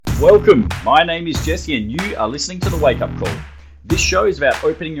Welcome, my name is Jesse and you are listening to The Wake Up Call. This show is about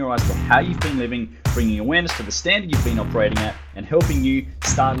opening your eyes to how you've been living, bringing awareness to the standard you've been operating at, and helping you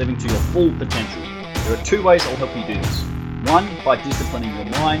start living to your full potential. There are two ways I'll help you do this. One, by disciplining your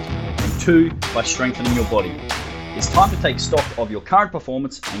mind, and two, by strengthening your body. It's time to take stock of your current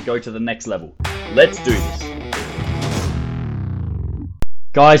performance and go to the next level. Let's do this.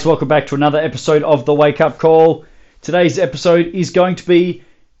 Guys, welcome back to another episode of The Wake Up Call. Today's episode is going to be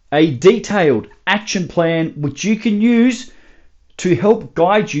a detailed action plan which you can use to help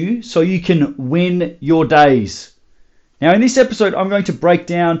guide you so you can win your days. Now in this episode I'm going to break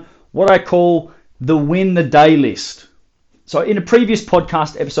down what I call the win the day list. So in a previous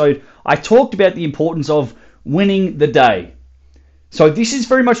podcast episode I talked about the importance of winning the day. So this is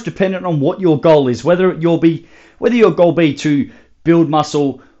very much dependent on what your goal is, whether your goal be to build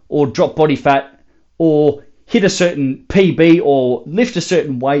muscle or drop body fat or hit a certain PB or lift a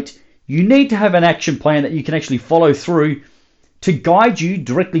certain weight. You need to have an action plan that you can actually follow through to guide you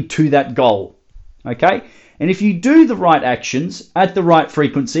directly to that goal. Okay? And if you do the right actions at the right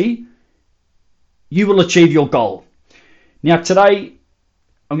frequency, you will achieve your goal. Now today,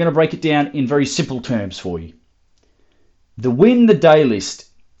 I'm going to break it down in very simple terms for you. The win the day list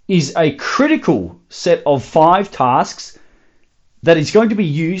is a critical set of 5 tasks that is going to be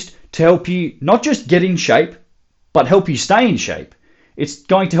used to help you not just get in shape, but help you stay in shape. It's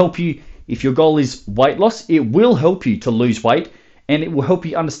going to help you, if your goal is weight loss, it will help you to lose weight and it will help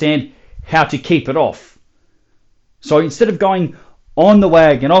you understand how to keep it off. So instead of going on the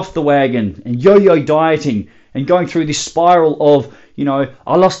wagon, off the wagon, and yo-yo dieting and going through this spiral of,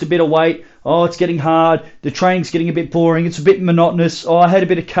 I lost a bit of weight, oh, it's getting hard, the training's getting a bit boring, it's a bit monotonous, oh, I had a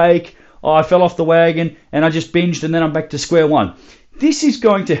bit of cake, oh, I fell off the wagon and I just binged and then I'm back to square one. This is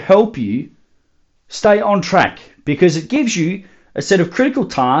going to help you stay on track because it gives you a set of critical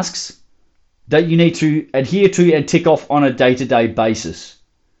tasks that you need to adhere to and tick off on a day-to-day basis.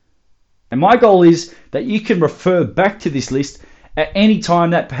 And my goal is that you can refer back to this list at any time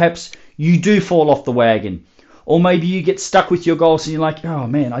that perhaps you do fall off the wagon. Or maybe you get stuck with your goals and you're like, oh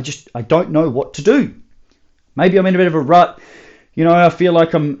man, I don't know what to do. Maybe I'm in a bit of a rut. I feel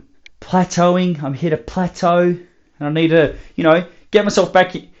like I'm plateauing. I'm hit a plateau and I need to, get myself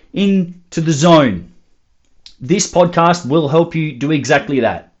back into the zone. This podcast will help you do exactly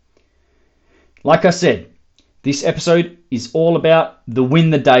that. Like I said, this episode is all about the win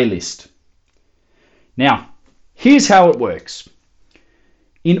the day list. Now, here's how it works.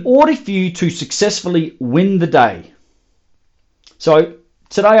 In order for you to successfully win the day, so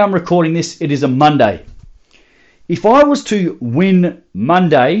today I'm recording this, it is a Monday. If I was to win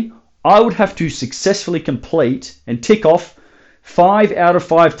Monday, I would have to successfully complete and tick off 5 out of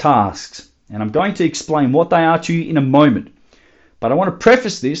 5 tasks. And I'm going to explain what they are to you in a moment. But I want to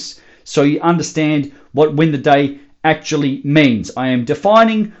preface this so you understand what win the day actually means. I am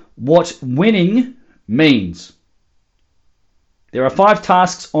defining what winning means. There are 5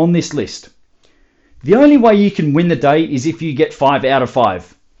 tasks on this list. The only way you can win the day is if you get 5 out of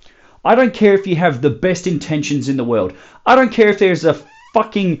 5. I don't care if you have the best intentions in the world. I don't care if there's a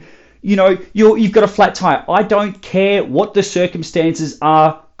fucking, you've got a flat tire. I don't care what the circumstances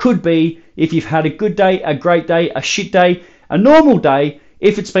are, could be, if you've had a good day, a great day, a shit day, a normal day,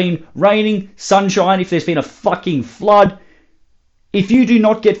 if it's been raining, sunshine, if there's been a fucking flood. If you do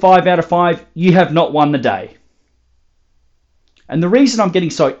not get 5 out of 5, you have not won the day. And the reason I'm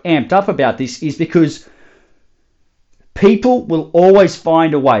getting so amped up about this is because people will always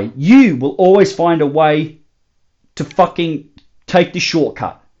find a way. You will always find a way to fucking take the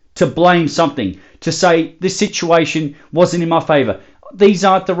shortcut, to blame something, to say this situation wasn't in my favor. These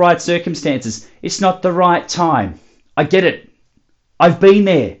aren't the right circumstances. It's not the right time. I get it. I've been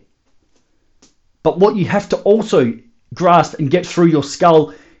there. But what you have to also grasp and get through your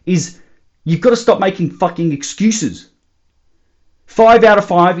skull is you've got to stop making fucking excuses. 5 out of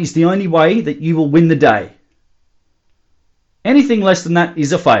 5 is the only way that you will win the day. Anything less than that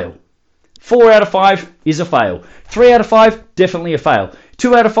is a fail. 4 out of 5 is a fail. 3 out of 5, definitely a fail.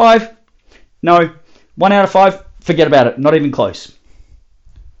 2 out of 5, no. 1 out of 5, forget about it. Not even close.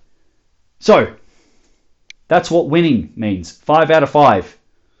 So, that's what winning means. 5 out of 5.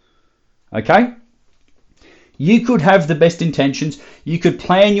 Okay? You could have the best intentions. You could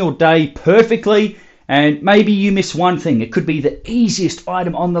plan your day perfectly and maybe you miss one thing. It could be the easiest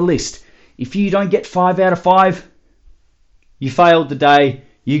item on the list. If you don't get 5 out of 5, you failed the day.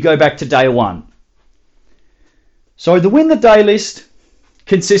 You go back to day 1. So the win the day list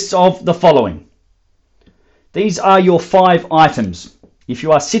consists of the following. These are your 5 items. If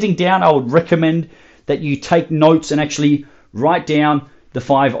you are sitting down, I would recommend that you take notes and actually write down the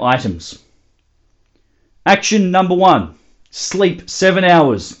 5 items. Action number 1, sleep 7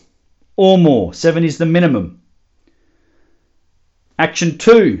 hours or more. 7 is the minimum. Action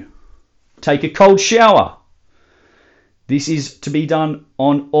 2, take a cold shower. This is to be done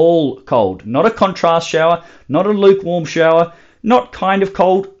on all cold, not a contrast shower, not a lukewarm shower, not kind of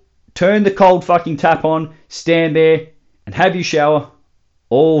cold. Turn the cold fucking tap on, stand there and have your shower,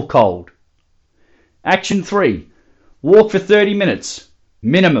 all cold. Action 3, walk for 30 minutes,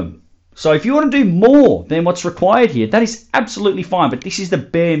 minimum. So if you want to do more than what's required here, that is absolutely fine, but this is the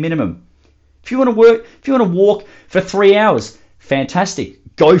bare minimum. If you want to walk for 3 hours, fantastic,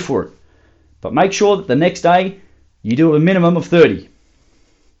 go for it. But make sure that the next day you do a minimum of 30.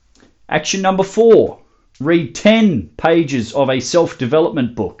 Action number 4, read 10 pages of a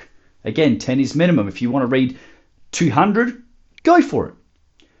self-development book. Again, 10 is minimum. If you want to read 200, go for it.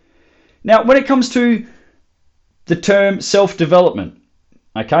 Now, when it comes to the term self-development,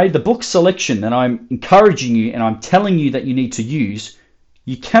 okay, the book selection that I'm encouraging you and I'm telling you that you need to use,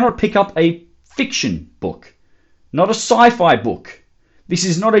 you cannot pick up a fiction book, not a sci-fi book. This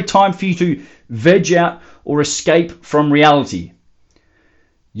is not a time for you to veg out or escape from reality.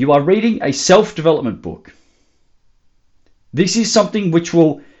 You are reading a self-development book. This is something which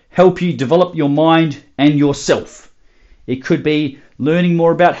will help you develop your mind and yourself. It could be learning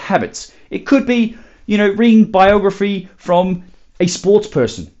more about habits. It could be, reading biography from a sports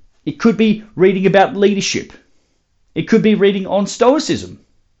person. It could be reading about leadership. It could be reading on stoicism.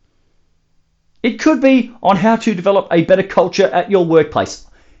 It could be on how to develop a better culture at your workplace.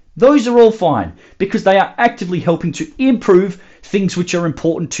 Those are all fine because they are actively helping to improve things which are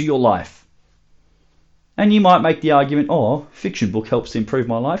important to your life. And you might make the argument, oh, fiction book helps to improve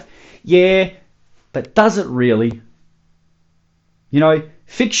my life. Yeah, but does it really?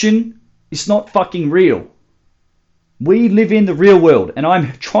 Fiction is not fucking real. We live in the real world, and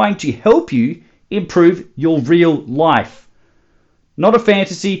I'm trying to help you improve your real life. Not a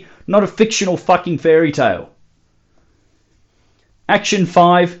fantasy, not a fictional fucking fairy tale. Action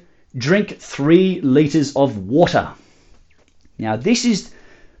 5, drink 3 liters of water. Now this is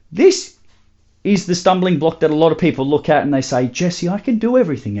the stumbling block that a lot of people look at and they say, Jesse, I can do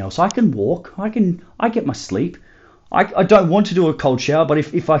everything else. I can walk. I get my sleep. I don't want to do a cold shower, but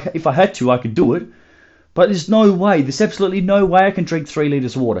if I had to, I could do it. But there's absolutely no way I can drink 3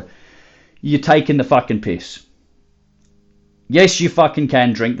 liters of water. You're taking the fucking piss. Yes, you fucking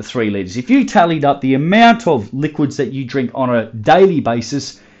can drink the 3 liters. If you tallied up the amount of liquids that you drink on a daily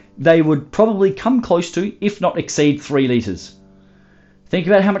basis, they would probably come close to, if not exceed, 3 liters. Think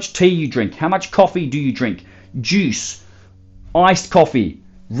about how much tea you drink. How much coffee do you drink? Juice, iced coffee,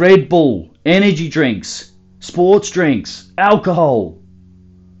 Red Bull, energy drinks, sports drinks, alcohol.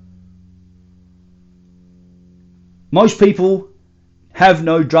 Most people have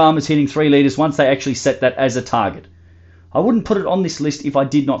no dramas hitting 3 liters once they actually set that as a target. I wouldn't put it on this list if I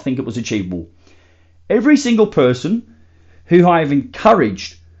did not think it was achievable. Every single person who I have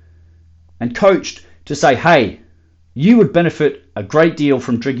encouraged and coached to say, hey, you would benefit a great deal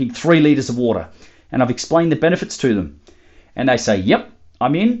from drinking 3 liters of water. And I've explained the benefits to them. And they say, yep,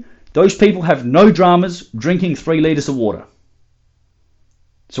 I'm in. Those people have no dramas drinking 3 liters of water.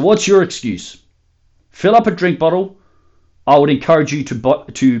 So what's your excuse? Fill up a drink bottle. I would encourage you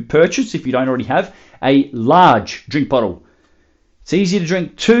to purchase, if you don't already have, a large drink bottle. It's easier to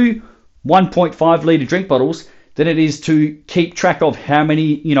drink 2 1.5 litre drink bottles than it is to keep track of how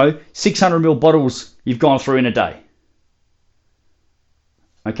many, 600ml bottles you've gone through in a day.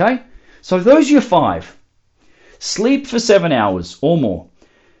 Okay? So those are your 5. Sleep for 7 hours or more.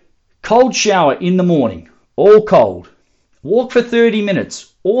 Cold shower in the morning, all cold. Walk for 30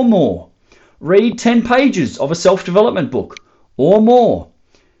 minutes or more. Read 10 pages of a self-development book or more.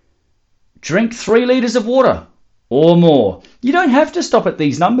 Drink 3 liters of water or more. You don't have to stop at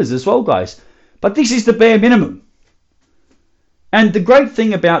these numbers as well, guys. But this is the bare minimum. And the great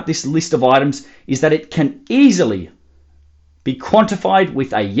thing about this list of items is that it can easily be quantified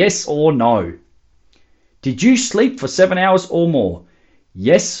with a yes or no. Did you sleep for 7 hours or more?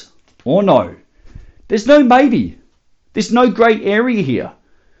 Yes or no? There's no maybe. There's no grey area here.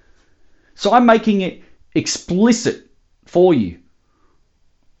 So I'm making it explicit for you.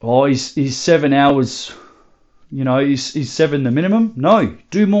 Oh, is 7 hours, is 7 the minimum? No,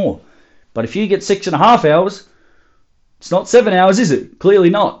 do more. But if you get 6.5 hours, it's not 7 hours, is it? Clearly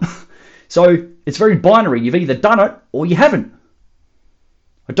not. So it's very binary. You've either done it or you haven't.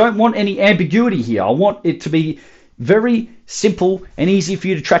 I don't want any ambiguity here. I want it to be very simple and easy for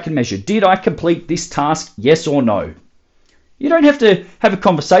you to track and measure. Did I complete this task? Yes or no? You don't have to have a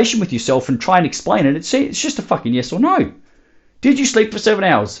conversation with yourself and try and explain it. It's just a fucking yes or no. Did you sleep for 7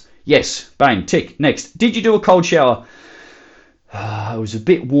 hours? Yes. Bang. Tick. Next. Did you do a cold shower? It was a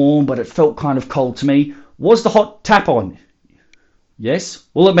bit warm, but it felt kind of cold to me. Was the hot tap on? Yes.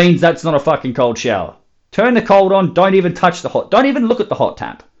 Well, it means that's not a fucking cold shower. Turn the cold on. Don't even touch the hot. Don't even look at the hot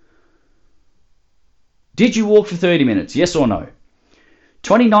tap. Did you walk for 30 minutes? Yes or no?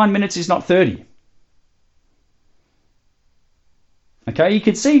 29 minutes is not 30. Okay, you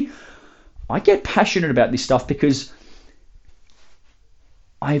can see I get passionate about this stuff because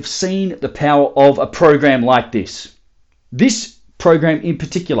I've seen the power of a program like this. This program in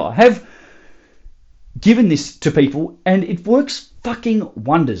particular, I have given this to people and it works fucking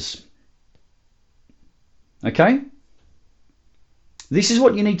wonders. Okay? This is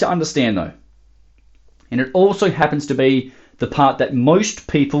what you need to understand though. And it also happens to be the part that most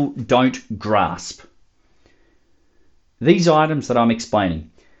people don't grasp. These items that I'm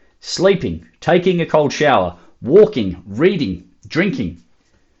explaining, sleeping, taking a cold shower, walking, reading, drinking,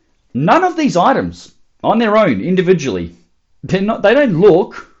 none of these items on their own individually, they don't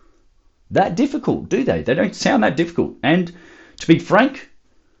look that difficult, do they? They don't sound that difficult. And to be frank,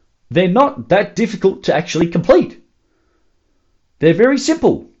 they're not that difficult to actually complete. They're very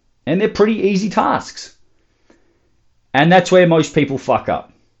simple and they're pretty easy tasks. And that's where most people fuck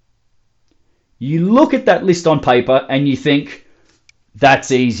up. You look at that list on paper and you think,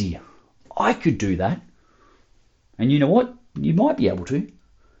 that's easy. I could do that. And you know what? You might be able to.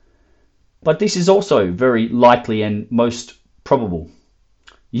 But this is also very likely and most probable.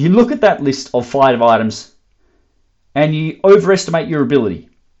 You look at that list of 5 items and you overestimate your ability.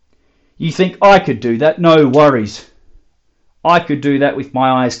 You think, I could do that, no worries. I could do that with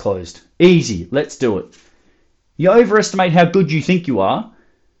my eyes closed. Easy, let's do it. You overestimate how good you think you are,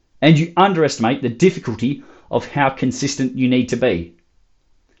 and you underestimate the difficulty of how consistent you need to be.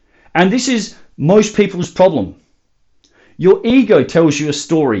 And this is most people's problem. Your ego tells you a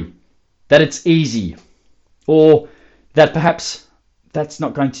story that it's easy, or that perhaps that's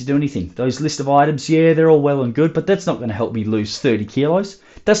not going to do anything. Those list of items, yeah, they're all well and good, but that's not going to help me lose 30 kilos.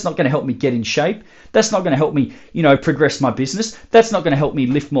 That's not going to help me get in shape. That's not going to help me, progress my business. That's not going to help me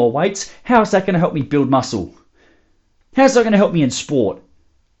lift more weights. How is that going to help me build muscle? How's that going to help me in sport?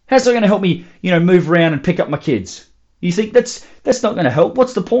 How's that going to help me, move around and pick up my kids? You think that's not going to help?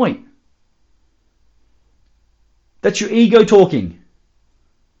 What's the point? That's your ego talking.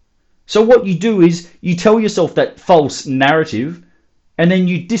 So what you do is you tell yourself that false narrative and then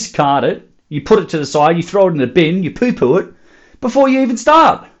you discard it, you put it to the side, you throw it in the bin, you poo-poo it before you even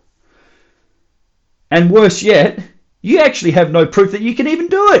start. And worse yet, you actually have no proof that you can even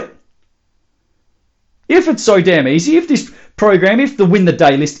do it. If it's so damn easy, if this program, if the Win the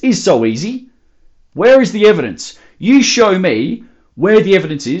Day list is so easy, where is the evidence? You show me where the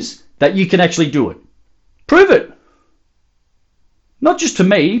evidence is that you can actually do it. Prove it. Not just to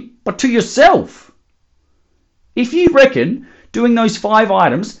me, but to yourself. If you reckon doing those 5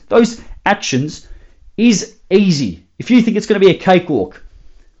 items, those actions, is easy, if you think it's going to be a cakewalk,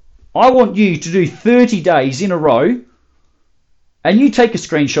 I want you to do 30 days in a row and you take a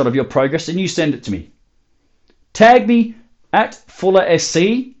screenshot of your progress and you send it to me. Tag me at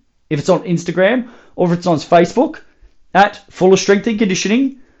FullerSC if it's on Instagram, or if it's on Facebook at Fuller Strength and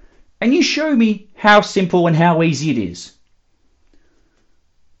Conditioning, and you show me how simple and how easy it is.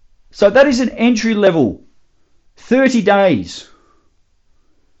 So that is an entry level 30 days.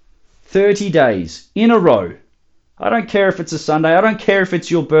 30 days in a row. I don't care if it's a Sunday. I don't care if it's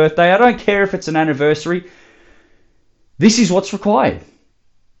your birthday. I don't care if it's an anniversary. This is what's required.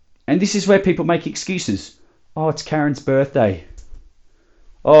 And this is where people make excuses. Oh, it's Karen's birthday.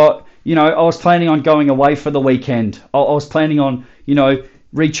 Oh, I was planning on going away for the weekend. I was planning on,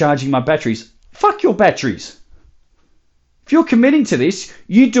 recharging my batteries. Fuck your batteries. If you're committing to this,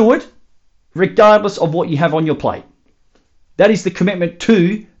 you do it regardless of what you have on your plate. That is the commitment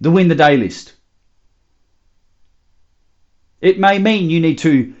to the Win the Day list. It may mean you need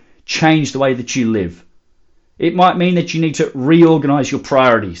to change the way that you live. It might mean that you need to reorganize your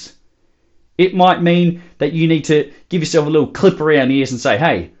priorities. It might mean that you need to give yourself a little clip around the ears and say,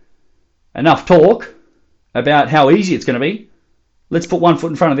 hey, enough talk about how easy it's going to be. Let's put one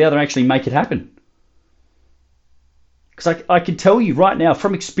foot in front of the other and actually make it happen. Because I can tell you right now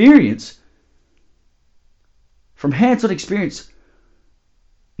from experience, from hands-on experience,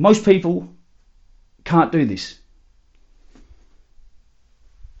 most people can't do this.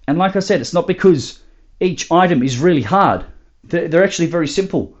 And like I said, it's not because each item is really hard. They're actually very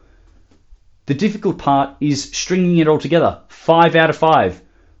simple. The difficult part is stringing it all together. 5 out of 5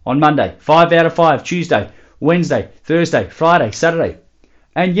 on Monday, 5 out of 5 Tuesday, Wednesday, Thursday, Friday, Saturday.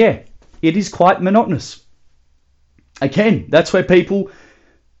 And yeah, it is quite monotonous. Again, that's where people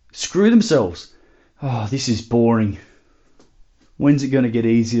screw themselves. Oh, this is boring. When's it going to get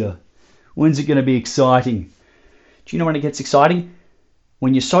easier? When's it going to be exciting? Do you know when it gets exciting?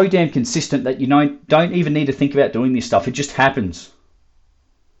 When you're so damn consistent that you don't even need to think about doing this stuff. It just happens.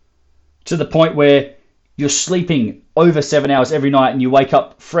 To the point where you're sleeping over 7 hours every night and you wake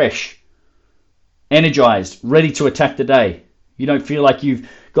up fresh, energized, ready to attack the day. You don't feel like you've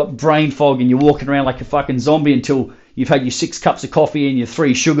got brain fog and you're walking around like a fucking zombie until you've had your 6 cups of coffee and your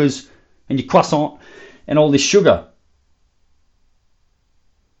 3 sugars and your croissant and all this sugar.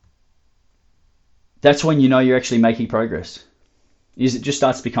 That's when you know you're actually making progress. Is it just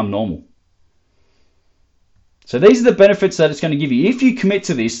starts to become normal. So these are the benefits that it's going to give you. If you commit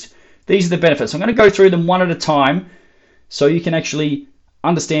to this, these are the benefits. I'm going to go through them one at a time so you can actually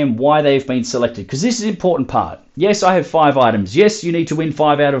understand why they've been selected, because this is an important part. Yes, I have 5 items. Yes, you need to win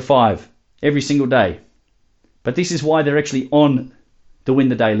 5 out of 5 every single day. But this is why they're actually on the win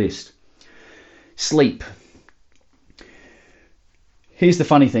the day list. Sleep. Here's the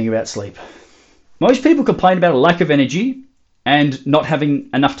funny thing about sleep. Most people complain about a lack of energy and not having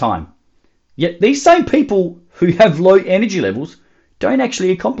enough time. Yet these same people who have low energy levels don't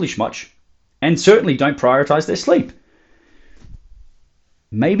actually accomplish much and certainly don't prioritize their sleep.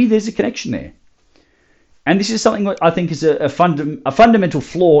 Maybe there's a connection there. And this is something that I think is a fundamental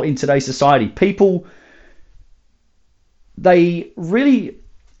flaw in today's society. People, they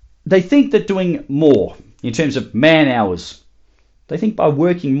think that doing more in terms of man hours, they think by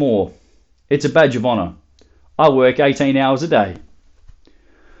working more, it's a badge of honor. I work 18 hours a day.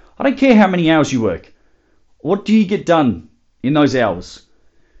 I don't care how many hours you work. What do you get done in those hours?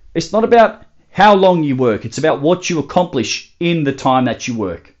 It's not about how long you work. It's about what you accomplish in the time that you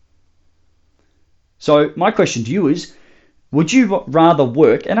work. So my question to you is, would you rather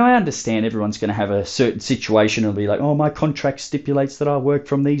work, and I understand everyone's going to have a certain situation and be like, oh, my contract stipulates that I work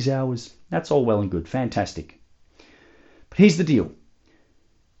from these hours. That's all well and good. Fantastic. But here's the deal.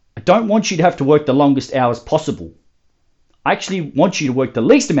 I don't want you to have to work the longest hours possible. I actually want you to work the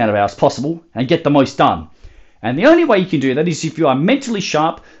least amount of hours possible and get the most done. And the only way you can do that is if you are mentally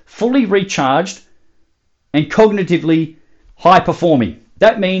sharp, fully recharged, and cognitively high performing.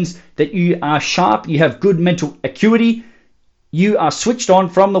 That means that you are sharp, you have good mental acuity, you are switched on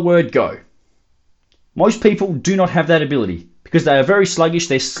from the word go. Most people do not have that ability because they are very sluggish,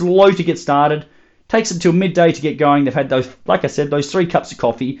 they're slow to get started. Takes them till midday to get going. They've had those, like I said, those 3 cups of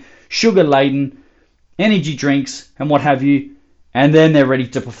coffee, sugar laden, energy drinks, and what have you, and then they're ready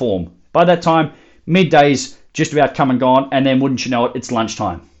to perform. By that time, midday's just about come and gone, and then wouldn't you know it, it's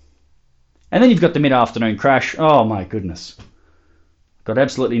lunchtime. And then you've got the mid-afternoon crash. Oh my goodness. Got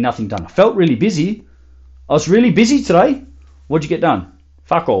absolutely nothing done. I felt really busy. I was really busy today. What'd you get done?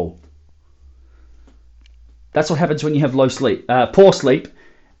 Fuck all. That's what happens when you have poor sleep,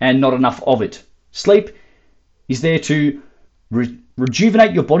 and not enough of it. Sleep is there to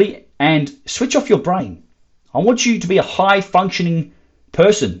rejuvenate your body and switch off your brain. I want you to be a high-functioning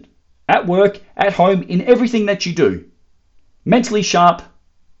person at work, at home, in everything that you do. Mentally sharp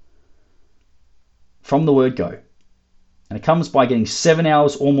from the word go. And it comes by getting 7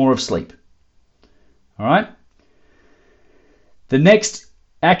 hours or more of sleep. All right? The next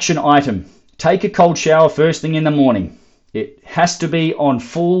action item. Take a cold shower first thing in the morning. It has to be on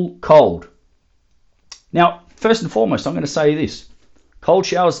full cold. Now, first and foremost, I'm going to say this. Cold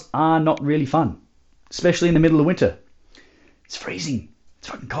showers are not really fun, especially in the middle of winter. It's freezing. It's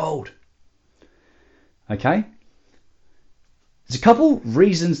fucking cold. Okay? There's a couple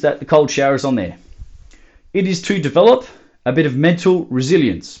reasons that the cold shower is on there. It is to develop a bit of mental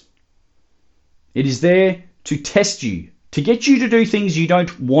resilience. It is there to test you, to get you to do things you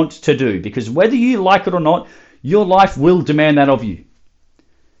don't want to do, because whether you like it or not, your life will demand that of you.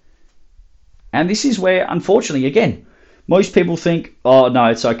 And this is where, unfortunately, again, most people think, oh, no,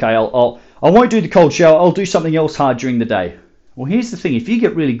 it's okay, I won't do the cold shower, I'll do something else hard during the day. Well, here's the thing, if you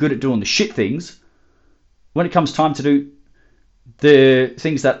get really good at doing the shit things, when it comes time to do the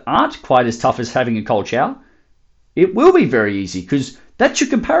things that aren't quite as tough as having a cold shower, it will be very easy, because that's your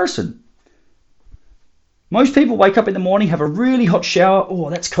comparison. Most people wake up in the morning, have a really hot shower, oh,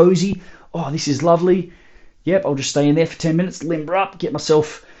 that's cozy, oh, this is lovely, yep, I'll just stay in there for 10 minutes, limber up, get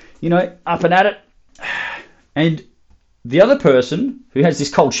myself up and at it. And the other person who has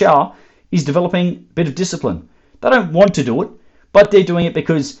this cold shower is developing a bit of discipline. They don't want to do it, but they're doing it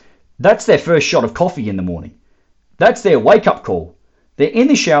because that's their first shot of coffee in the morning. That's their wake-up call. They're in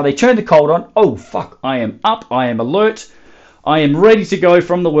the shower, they turn the cold on. Oh, fuck, I am up, I am alert. I am ready to go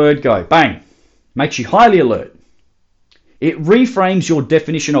from the word go. Bang. Makes you highly alert. It reframes your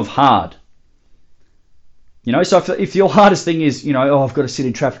definition of hard. So if your hardest thing is, I've got to sit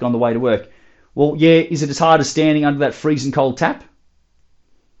in traffic on the way to work. Well, yeah, is it as hard as standing under that freezing cold tap?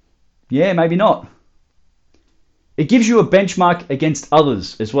 Yeah, maybe not. It gives you a benchmark against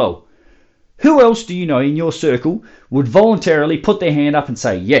others as well. Who else do you know in your circle would voluntarily put their hand up and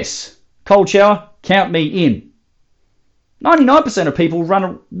say, yes, cold shower, count me in? 99% of people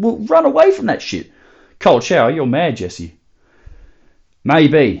will run away from that shit. Cold shower, you're mad, Jesse.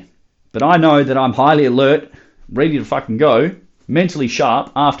 Maybe. But I know that I'm highly alert, ready to fucking go, mentally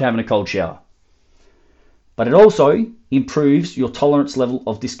sharp after having a cold shower. But it also improves your tolerance level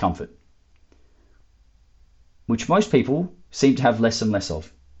of discomfort, which most people seem to have less and less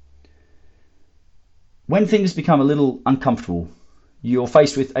of. When things become a little uncomfortable, you're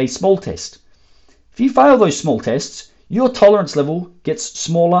faced with a small test. If you fail those small tests, your tolerance level gets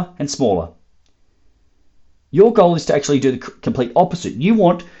smaller and smaller. Your goal is to actually do the complete opposite. You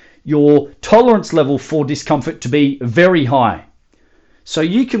want your tolerance level for discomfort to be very high, so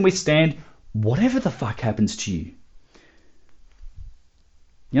you can withstand whatever the fuck happens to you.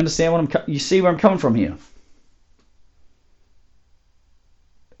 You understand you see where I'm coming from here?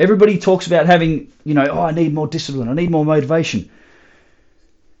 Everybody talks about having, I need more discipline, I need more motivation.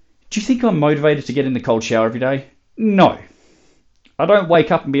 Do you think I'm motivated to get in the cold shower every day? No. I don't wake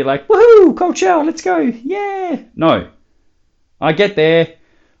up and be like, woohoo, cold shower, let's go, yeah. No. I get there,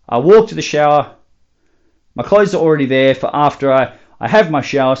 I walk to the shower, my clothes are already there for after I have my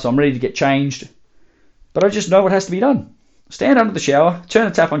shower, so I'm ready to get changed. But I just know what has to be done. Stand under the shower, turn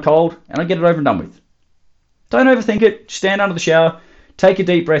the tap on cold, and I get it over and done with. Don't overthink it, stand under the shower, take a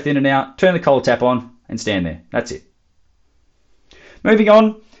deep breath in and out, turn the cold tap on, and stand there. That's it. Moving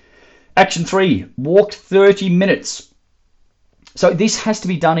on, action 3, walk 30 minutes. So this has to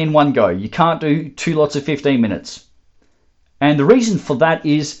be done in one go. You can't do 2 lots of 15 minutes. And the reason for that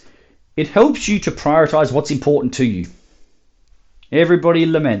is it helps you to prioritize what's important to you. Everybody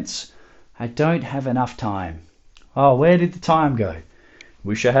laments, I don't have enough time. Oh, where did the time go?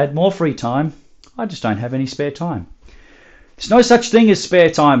 Wish I had more free time. I just don't have any spare time. There's no such thing as spare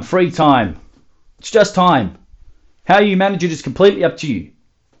time, free time. It's just time. How you manage it is completely up to you.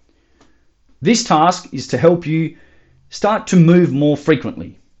 This task is to help you start to move more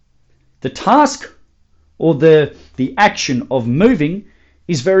frequently. The task or the action of moving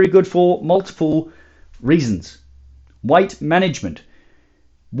is very good for multiple reasons. Weight management.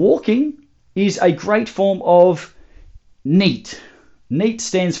 Walking is a great form of NEAT. NEAT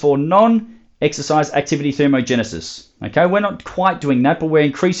stands for non-exercise activity thermogenesis. Okay, we're not quite doing that, but we're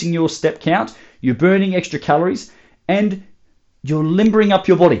increasing your step count, you're burning extra calories, and you're limbering up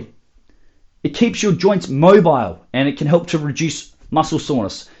your body. It keeps your joints mobile, and it can help to reduce muscle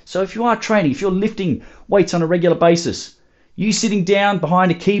soreness. So if you are training, if you're lifting weights on a regular basis, you sitting down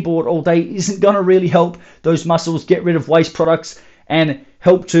behind a keyboard all day isn't going to really help those muscles get rid of waste products and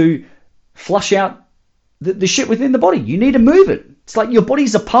help to flush out the shit within the body. You need to move it. It's like your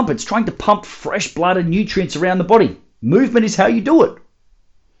body's a pump. It's trying to pump fresh blood and nutrients around the body. Movement is how you do it.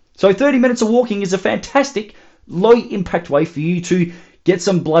 So 30 minutes of walking is a fantastic low impact way for you to get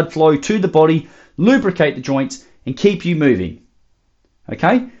some blood flow to the body, lubricate the joints, and keep you moving.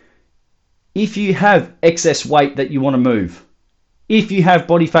 Okay? If you have excess weight that you want to move, if you have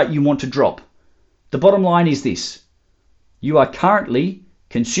body fat you want to drop, the bottom line is this: you are currently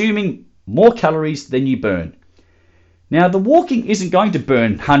consuming more calories than you burn. Now, the walking isn't going to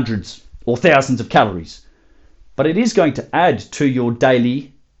burn hundreds or thousands of calories, but it is going to add to your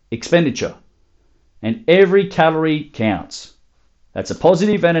daily expenditure. And every calorie counts. That's a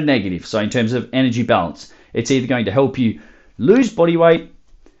positive and a negative. So in terms of energy balance, it's either going to help you lose body weight,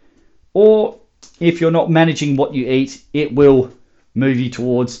 or if you're not managing what you eat, it will move you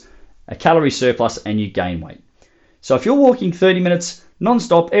towards a calorie surplus and you gain weight. So if you're walking 30 minutes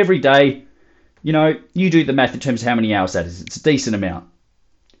non-stop every day, you do the math in terms of how many hours that is. It's a decent amount.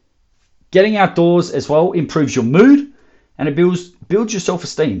 Getting outdoors as well improves your mood, and it builds your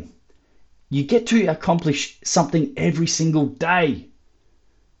self-esteem. You get to accomplish something every single day.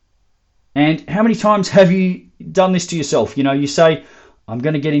 And how many times have you done this to yourself? You say, I'm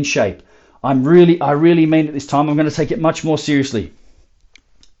going to get in shape. I really mean it this time. I'm going to take it much more seriously.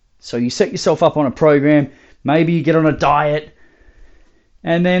 So you set yourself up on a program. Maybe you get on a diet.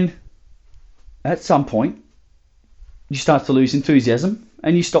 And then at some point, you start to lose enthusiasm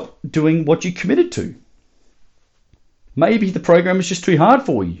and you stop doing what you committed to. Maybe the program is just too hard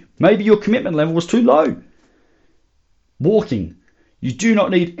for you. Maybe your commitment level was too low. Walking. You do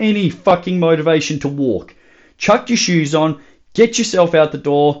not need any fucking motivation to walk. Chuck your shoes on, get yourself out the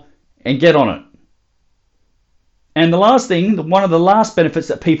door, and get on it. And the last thing, one of the last benefits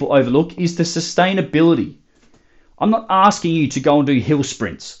that people overlook is the sustainability. I'm not asking you to go and do hill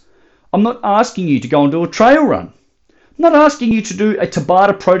sprints. I'm not asking you to go and do a trail run. I'm not asking you to do a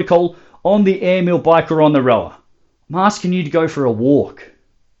Tabata protocol on the airmill bike or on the rower. I'm asking you to go for a walk.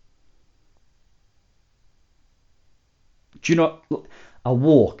 Do you know, a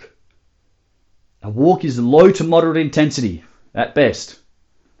walk? A walk is low to moderate intensity at best.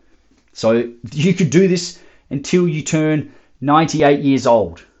 So you could do this until you turn 98 years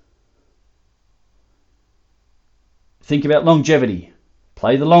old. Think about longevity.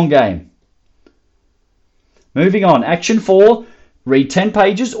 Play the long game. Moving on. Action 4. Read 10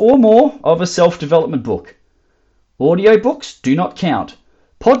 pages or more of a self-development book. Audiobooks do not count.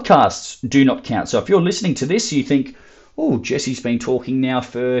 Podcasts do not count. So if you're listening to this, you think, oh, Jesse's been talking now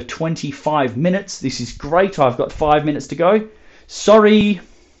for 25 minutes. This is great. I've got 5 minutes to go. Sorry,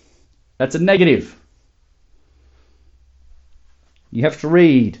 that's a negative. You have to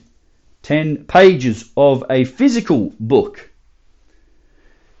read 10 pages of a physical book.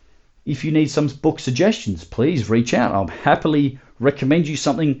 If you need some book suggestions, please reach out. I'll happily recommend you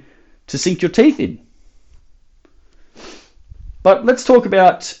something to sink your teeth in. But let's talk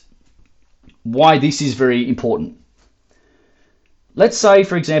about why this is very important. Let's say,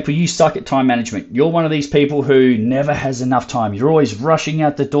 for example, you suck at time management. You're one of these people who never has enough time. You're always rushing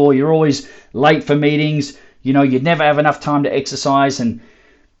out the door. You're always late for meetings. You know, you never have enough time to exercise, and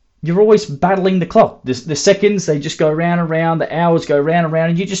you're always battling the clock. The seconds, they just go round and round. The hours go round and round,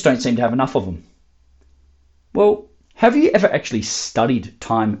 and you just don't seem to have enough of them. Well, have you ever actually studied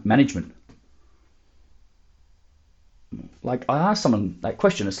time management? Like, I asked someone that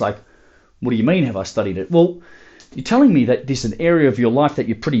question. It's like, what do you mean, have I studied it? Well, you're telling me that this is an area of your life that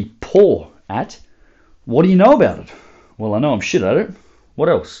you're pretty poor at. What do you know about it? Well, I know I'm shit at it. What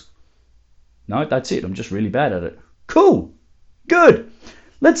else? No, that's it. I'm just really bad at it. Cool. Good.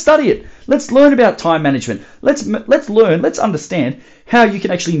 Let's study it. Let's learn about time management. Let's understand how you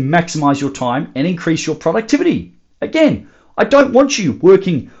can actually maximize your time and increase your productivity. Again, I don't want you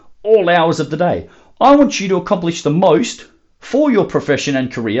working all hours of the day. I want you to accomplish the most for your profession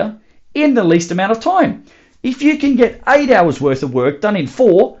and career in the least amount of time. If you can get 8 hours worth of work done in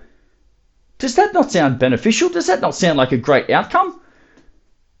 4, does that not sound beneficial? Does that not sound like a great outcome?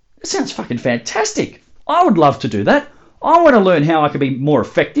 It sounds fucking fantastic. I would love to do that. I want to learn how I can be more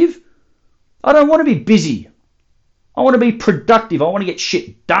effective. I don't want to be busy. I want to be productive. I want to get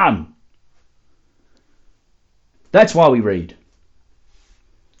shit done. That's why we read.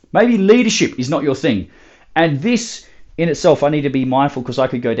 Maybe leadership is not your thing. And this in itself, I need to be mindful because I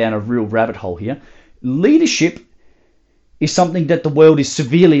could go down a real rabbit hole here. Leadership is something that the world is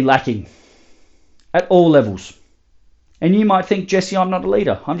severely lacking at all levels. And you might think, Jesse, I'm not a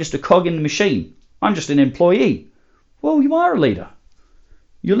leader. I'm just a cog in the machine. I'm just an employee. Well, you are a leader.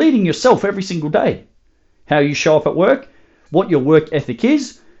 You're leading yourself every single day. How you show up at work, what your work ethic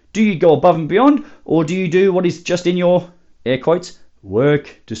is. Do you go above and beyond, or do you do what is just in your, air quotes,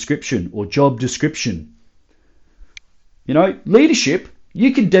 work description or job description? You know, leadership,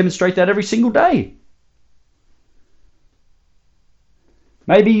 you can demonstrate that every single day.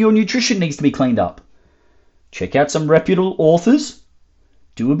 Maybe your nutrition needs to be cleaned up. Check out some reputable authors,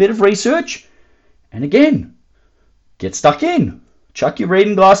 do a bit of research, and again, get stuck in. Chuck your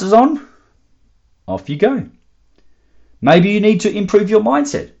reading glasses on, off you go. Maybe you need to improve your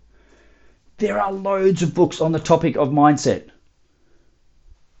mindset. There are loads of books on the topic of mindset.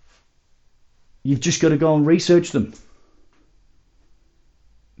 You've just got to go and research them.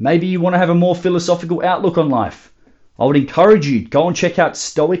 Maybe you want to have a more philosophical outlook on life. I would encourage you to go and check out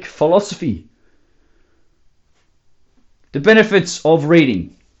Stoic philosophy. The benefits of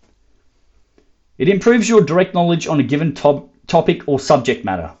reading. It improves your direct knowledge on a given topic or subject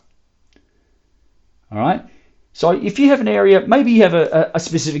matter. All right. So if you have an area, maybe you have a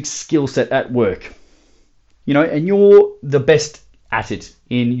specific skill set at work, you know, and you're the best at it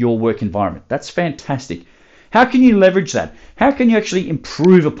in your work environment. That's fantastic. How can you leverage that? How can you actually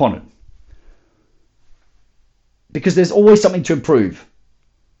improve upon it? Because there's always something to improve.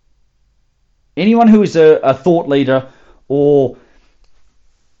 Anyone who is a thought leader or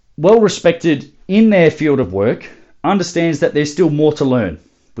well respected in their field of work understands that there's still more to learn.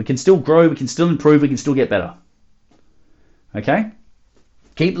 We can still grow, we can still improve, we can still get better. Okay?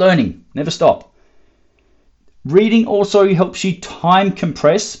 Keep learning, never stop. Reading also helps you time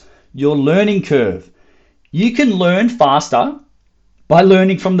compress your learning curve. You can learn faster by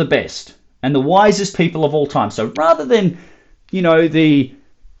learning from the best and the wisest people of all time. So rather than, you know, the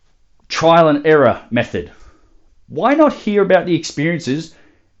trial and error method, why not hear about the experiences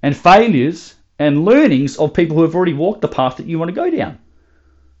and failures and learnings of people who have already walked the path that you want to go down?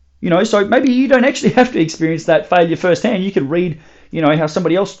 So maybe you don't actually have to experience that failure firsthand. You can read, how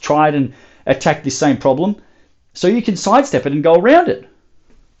somebody else tried and attacked this same problem, so you can sidestep it and go around it,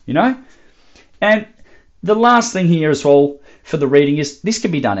 And the last thing here as well for the reading is this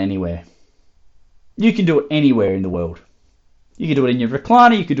can be done anywhere. You can do it anywhere in the world. You can do it in your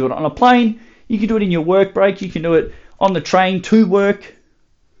recliner, you can do it on a plane, you can do it in your work break, you can do it on the train to work,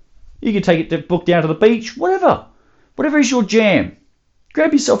 you can take the book down to the beach, whatever is your jam.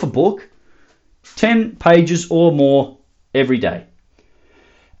 Grab yourself a book, 10 pages or more every day.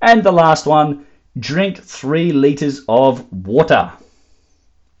 And the last one, drink 3 liters of water.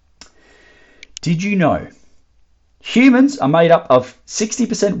 Did you know humans are made up of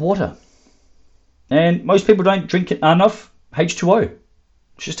 60% water? And most people don't drink enough H2O.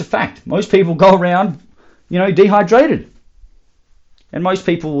 It's just a fact. Most people go around, dehydrated. And most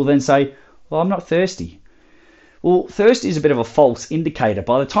people will then say, well, I'm not thirsty. Well, thirst is a bit of a false indicator.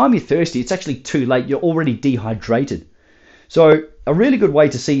 By the time you're thirsty, it's actually too late. You're already dehydrated. So a really good way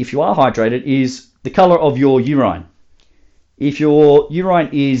to see if you are hydrated is the color of your urine. If your urine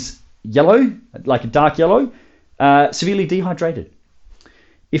is yellow, like a dark yellow, severely dehydrated.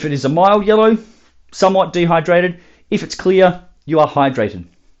 If it is a mild yellow, somewhat dehydrated. If it's clear, you are hydrated.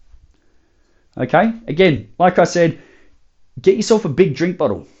 Okay? Again, like I said, get yourself a big drink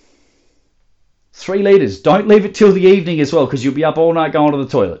bottle. 3 liters. Don't leave it till the evening as well, because you'll be up all night going to the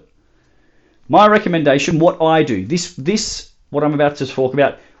toilet. My recommendation, what I do, this what I'm about to talk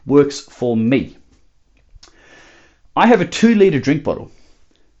about, works for me. I have a 2-liter drink bottle.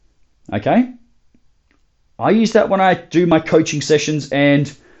 Okay? I use that when I do my coaching sessions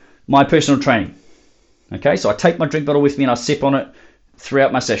and my personal training. Okay, so I take my drink bottle with me and I sip on it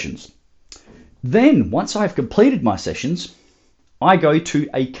throughout my sessions. Then, once I've completed my sessions, I go to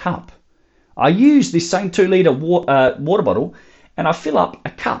a cup. I use this same 2-liter water bottle and I fill up a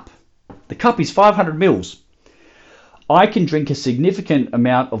cup. The cup is 500 mils. I can drink a significant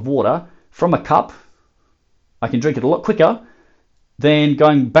amount of water from a cup. I can drink it a lot quicker than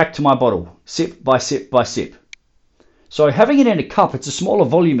going back to my bottle, sip by sip by sip. So having it in a cup, it's a smaller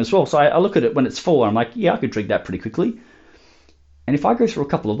volume as well. So I look at it when it's full and I'm like, yeah, I could drink that pretty quickly. And if I go through a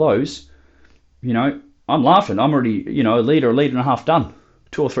couple of those, I'm laughing. I'm already, a liter and a half done.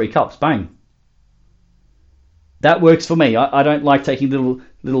 2 or 3 cups, bang. That works for me. I don't like taking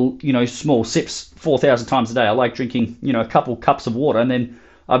little, small sips 4,000 times a day. I like drinking, a couple cups of water and then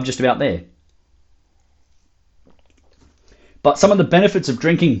I'm just about there. But some of the benefits of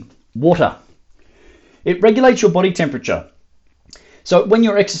drinking water. It regulates your body temperature. So when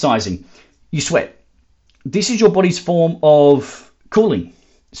you're exercising, you sweat. This is your body's form of cooling.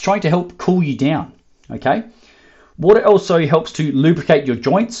 It's trying to help cool you down. Okay? Water also helps to lubricate your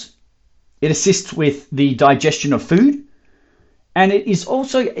joints. It assists with the digestion of food. And it is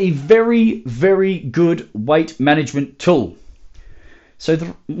also a very, very good weight management tool. So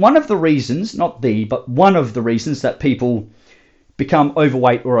one of the reasons that people become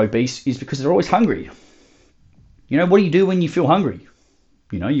overweight or obese is because they're always hungry. What do you do when you feel hungry?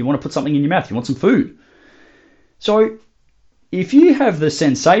 You want to put something in your mouth. You want some food. So if you have the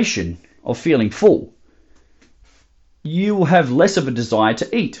sensation of feeling full, you will have less of a desire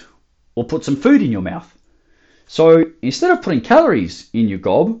to eat or put some food in your mouth. So instead of putting calories in your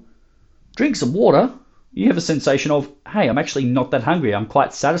gob, drink some water. You have a sensation of, hey, I'm actually not that hungry. I'm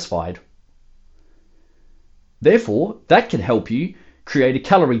quite satisfied. Therefore, that can help you create a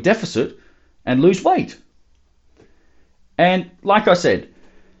calorie deficit and lose weight. And like I said,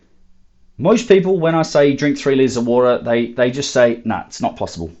 most people, when I say drink 3 liters of water, they just say, nah, it's not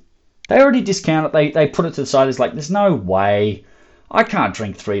possible. They already discount it. They put it to the side. It's like, there's no way. I can't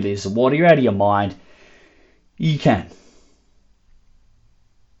drink 3 liters of water. You're out of your mind. You can.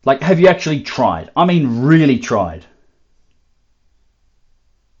 Like, have you actually tried? I mean, really tried.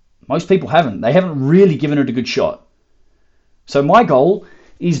 Most people haven't. They haven't really given it a good shot. So my goal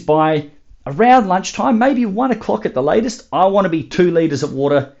is by around lunchtime, maybe 1 o'clock at the latest, I want to be 2 liters of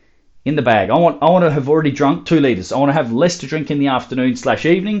water in the bag. I want to have already drunk 2 liters. I want to have less to drink in the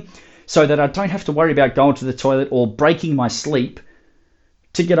afternoon/evening so that I don't have to worry about going to the toilet or breaking my sleep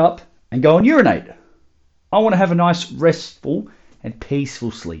to get up and go and urinate. I want to have a nice, restful and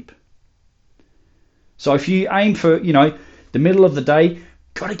peaceful sleep. So if you aim for, the middle of the day,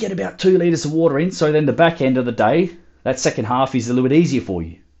 got to get about 2 liters of water in, so then the back end of the day, that second half is a little bit easier for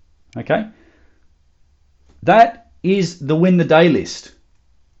you. Okay? That is the win the day list.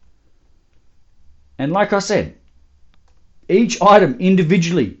 And like I said, each item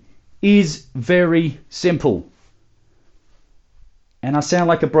individually is very simple. And I sound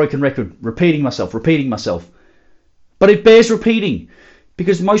like a broken record, repeating myself. But it bears repeating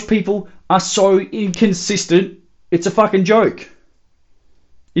Because most people are so inconsistent, it's a fucking joke.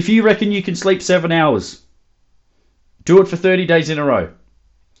 If you reckon you can sleep 7 hours, do it for 30 days in a row.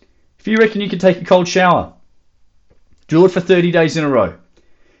 If you reckon you can take a cold shower, do it for 30 days in a row.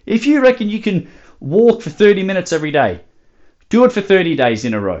 If you reckon you can walk for 30 minutes every day, do it for 30 days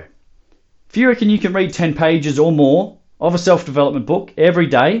in a row. If you reckon you can read 10 pages or more of a self-development book every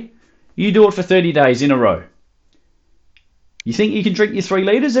day, you do it for 30 days in a row. You think you can drink your 3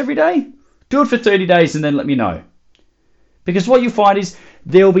 litres every day? Do it for 30 days and then let me know. Because what you find is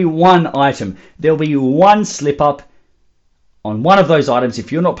there'll be one item, there'll be one slip up on one of those items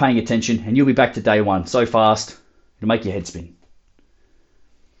if you're not paying attention, and you'll be back to day one so fast, it'll make your head spin.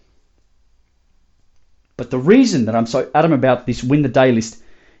 But the reason that I'm so adamant about this win the day list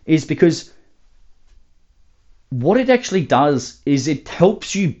is because what it actually does is it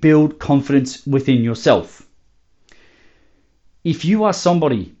helps you build confidence within yourself. If you are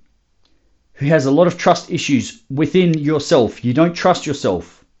somebody who has a lot of trust issues within yourself, you don't trust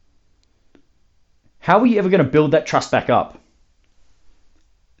yourself, how are you ever going to build that trust back up?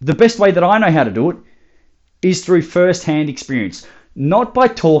 The best way that I know how to do it is through first-hand experience. Not by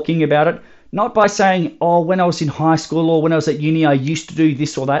talking about it, not by saying, oh, when I was in high school or when I was at uni, I used to do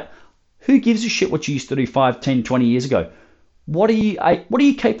this or that. Who gives a shit what you used to do 5, 10, 20 years ago? What are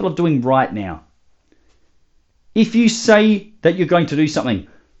you capable of doing right now? If you say that you're going to do something,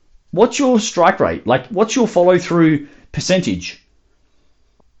 what's your strike rate? Like, what's your follow-through percentage?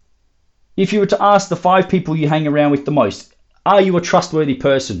 If you were to ask the 5 people you hang around with the most, are you a trustworthy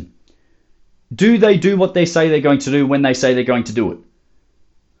person? Do they do what they say they're going to do when they say they're going to do it?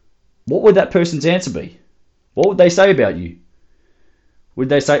 What would that person's answer be? What would they say about you? Would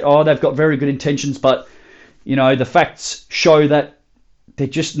they say, oh, they've got very good intentions, but, you know, the facts show that they're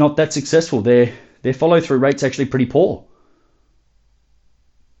just not that successful. Their follow-through rate's actually pretty poor.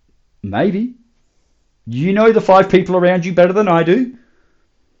 Maybe. You know the 5 people around you better than I do.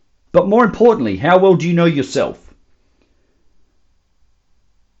 But more importantly, how well do you know yourself?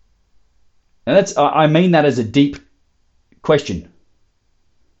 And I mean that as a deep question.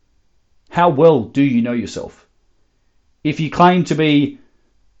 How well do you know yourself? If you claim to be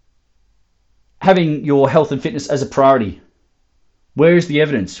having your health and fitness as a priority, where is the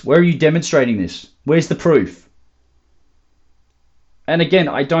evidence? Where are you demonstrating this? Where's the proof? And again,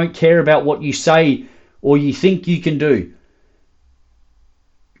 I don't care about what you say or you think you can do.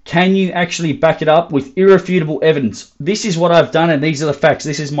 Can you actually back it up with irrefutable evidence? This is what I've done and these are the facts.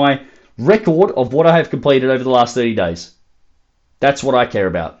 This is my record of what I have completed over the last 30 days. That's what I care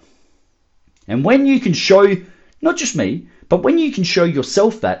about. And when you can show, not just me, but when you can show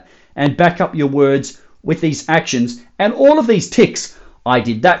yourself that and back up your words with these actions and all of these ticks, I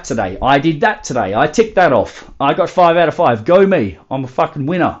did that today, I did that today, I ticked that off, I got 5 out of 5, go me, I'm a fucking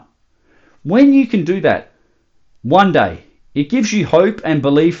winner. When you can do that one day, it gives you hope and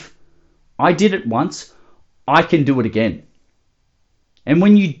belief. I did it once, I can do it again. And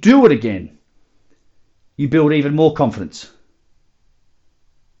when you do it again, you build even more confidence.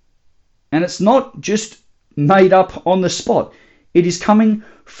 And it's not just made up on the spot. It is coming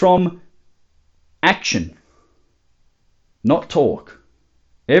from action, not talk.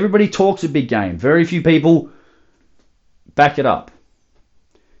 Everybody talks a big game. Very few people back it up.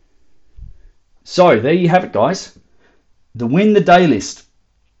 So there you have it, guys. The win the day list.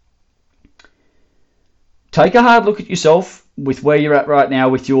 Take a hard look at yourself with where you're at right now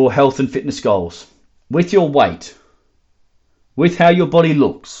with your health and fitness goals, with your weight, with how your body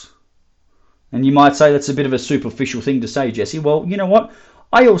looks. And you might say that's a bit of a superficial thing to say, Jesse. Well, you know what?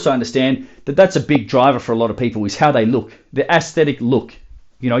 I also understand that that's a big driver for a lot of people is how they look, the aesthetic look.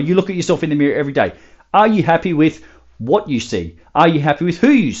 You know, you look at yourself in the mirror every day. Are you happy with what you see? Are you happy with who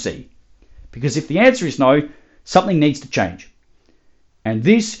you see? Because if the answer is no, something needs to change. And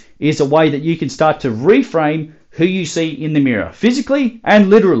this is a way that you can start to reframe who you see in the mirror, physically and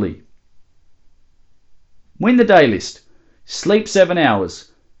literally. Win the day list. Sleep 7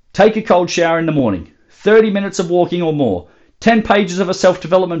 hours. Take a cold shower in the morning. 30 minutes of walking or more. 10 pages of a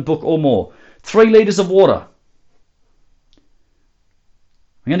self-development book or more. 3 litres of water.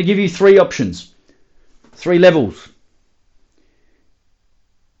 I'm going to give you 3 options. 3 levels.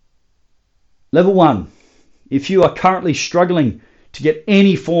 Level 1. If you are currently struggling to get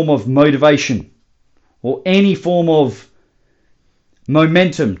any form of motivation or any form of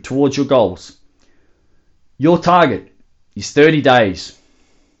momentum towards your goals, your target is 30 days.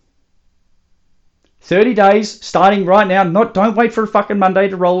 30 days starting right now. Don't wait for a fucking Monday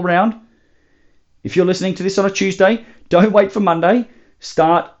to roll around. If you're listening to this on a Tuesday, don't wait for Monday.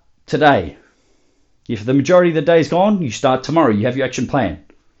 Start today. If the majority of the day is gone, you start tomorrow. You have your action plan.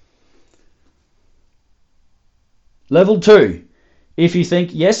 Level 2. If you think,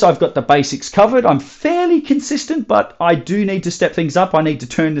 yes, I've got the basics covered, I'm fairly consistent, but I do need to step things up. I need to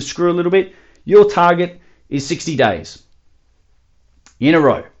turn the screw a little bit. Your target is 60 days in a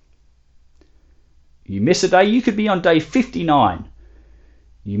row. You miss a day, you could be on day 59.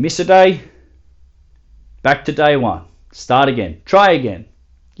 You miss a day, back to day 1. Start again. Try again.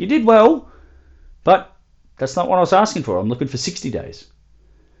 You did well, but that's not what I was asking for. I'm looking for 60 days.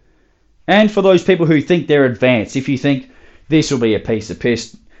 And for those people who think they're advanced, if you think this will be a piece of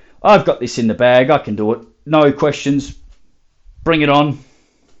piss, I've got this in the bag, I can do it, no questions, bring it on.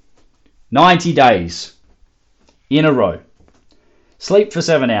 90 days in a row. Sleep for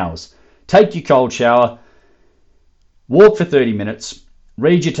 7 hours. Take your cold shower. Walk for 30 minutes.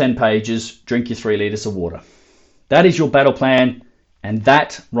 Read your 10 pages. Drink your 3 litres of water. That is your battle plan. And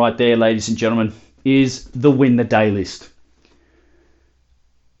that right there, ladies and gentlemen, is the win the day list.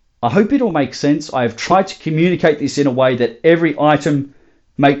 I hope it all makes sense. I have tried to communicate this in a way that every item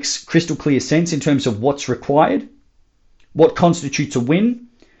makes crystal clear sense in terms of what's required, what constitutes a win,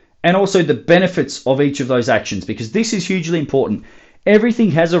 and also the benefits of each of those actions, because this is hugely important. Everything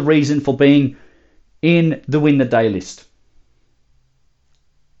has a reason for being in the win the day list.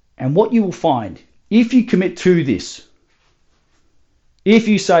 And what you will find, if you commit to this, if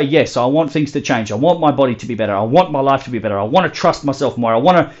you say, yes, I want things to change, I want my body to be better, I want my life to be better, I want to trust myself more, I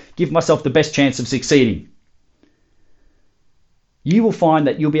want to give myself the best chance of succeeding, you will find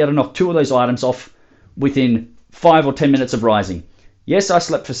that you'll be able to knock 2 of those items off within 5 or 10 minutes of rising. Yes, I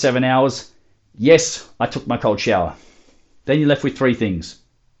slept for 7 hours. Yes, I took my cold shower. Then you're left with 3 things.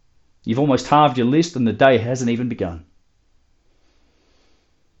 You've almost halved your list and the day hasn't even begun.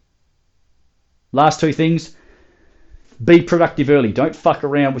 Last 2 things. Be productive early. Don't fuck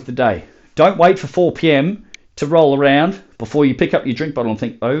around with the day. Don't wait for 4 p.m. to roll around before you pick up your drink bottle and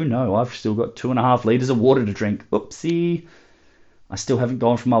think, oh no, I've still got 2.5 litres of water to drink. Oopsie. I still haven't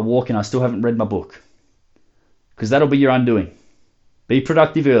gone for my walk and I still haven't read my book. Because that'll be your undoing. Be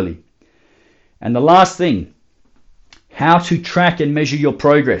productive early. And the last thing, how to track and measure your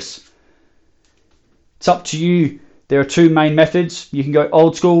progress. It's up to you. There are 2 main methods. You can go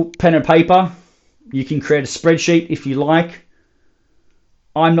old school, pen and paper. You can create a spreadsheet if you like.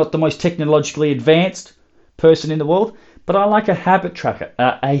 I'm not the most technologically advanced person in the world, but I like a habit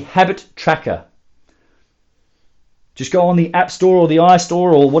tracker. Just go on the App Store or the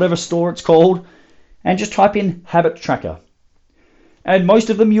iStore or whatever store it's called and just type in habit tracker. And most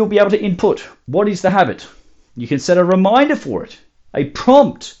of them you'll be able to input. What is the habit? You can set a reminder for it, a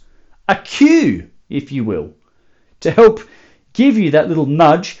prompt, a cue, if you will, to help give you that little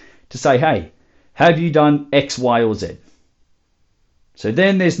nudge to say, hey, have you done X, Y, or Z? So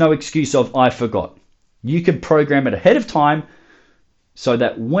then there's no excuse of, I forgot. You can program it ahead of time so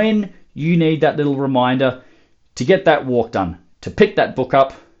that when you need that little reminder to get that walk done, to pick that book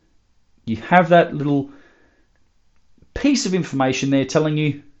up, you have that little piece of information there telling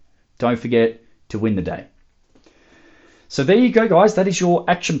you, don't forget to win the day. So there you go, guys. That is your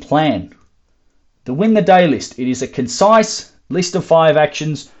action plan. The win the day list. It is a concise list of 5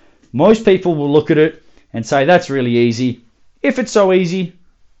 actions. Most people will look at it and say, that's really easy. If it's so easy,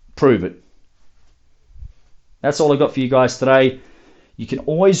 prove it. That's all I got for you guys today. You can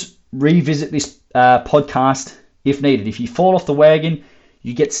always revisit this podcast if needed. If you fall off the wagon,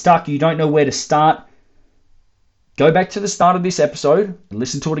 you get stuck, you don't know where to start, go back to the start of this episode and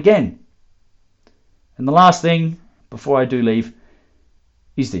listen to it again. And the last thing, before I do leave,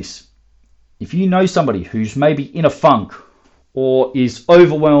 is this. If you know somebody who's maybe in a funk or is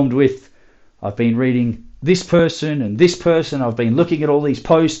overwhelmed with, I've been reading this person and this person, I've been looking at all these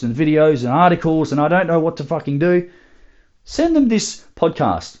posts and videos and articles and I don't know what to fucking do, send them this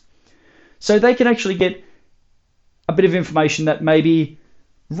podcast so they can actually get a bit of information that maybe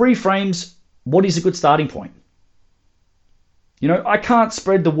reframes what is a good starting point. You know, I can't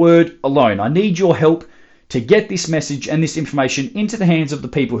spread the word alone. I need your help to get this message and this information into the hands of the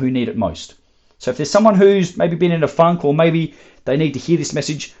people who need it most. So if there's someone who's maybe been in a funk or maybe they need to hear this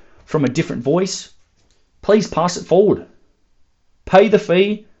message from a different voice, please pass it forward. Pay the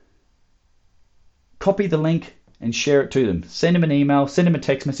fee, copy the link and share it to them. Send them an email, send them a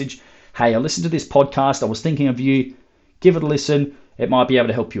text message. Hey, I listened to this podcast. I was thinking of you. Give it a listen. It might be able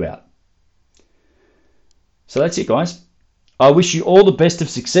to help you out. So that's it, guys. I wish you all the best of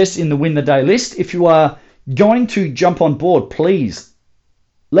success in the Win the Day list. If you are going to jump on board, please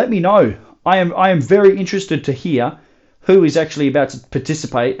let me know. I am very interested to hear who is actually about to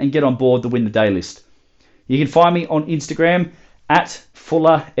participate and get on board the Win the Day list. You can find me on Instagram at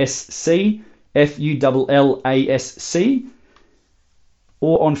FullerSC, FULLASC,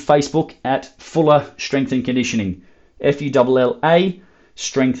 or on Facebook at Fuller Strength and Conditioning, FULLA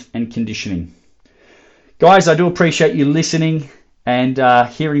Strength and Conditioning. Guys, I do appreciate you listening and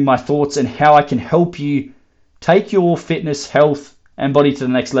hearing my thoughts and how I can help you take your fitness, health, and body to the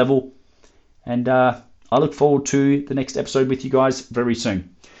next level. And I look forward to the next episode with you guys very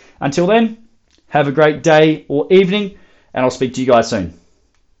soon. Until then, have a great day or evening, and I'll speak to you guys soon.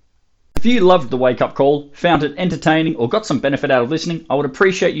 If you loved the Wake Up Call, found it entertaining, or got some benefit out of listening, I would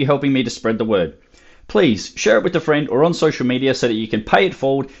appreciate you helping me to spread the word. Please share it with a friend or on social media so that you can pay it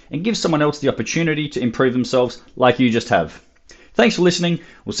forward and give someone else the opportunity to improve themselves like you just have. Thanks for listening.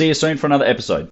 We'll see you soon for another episode.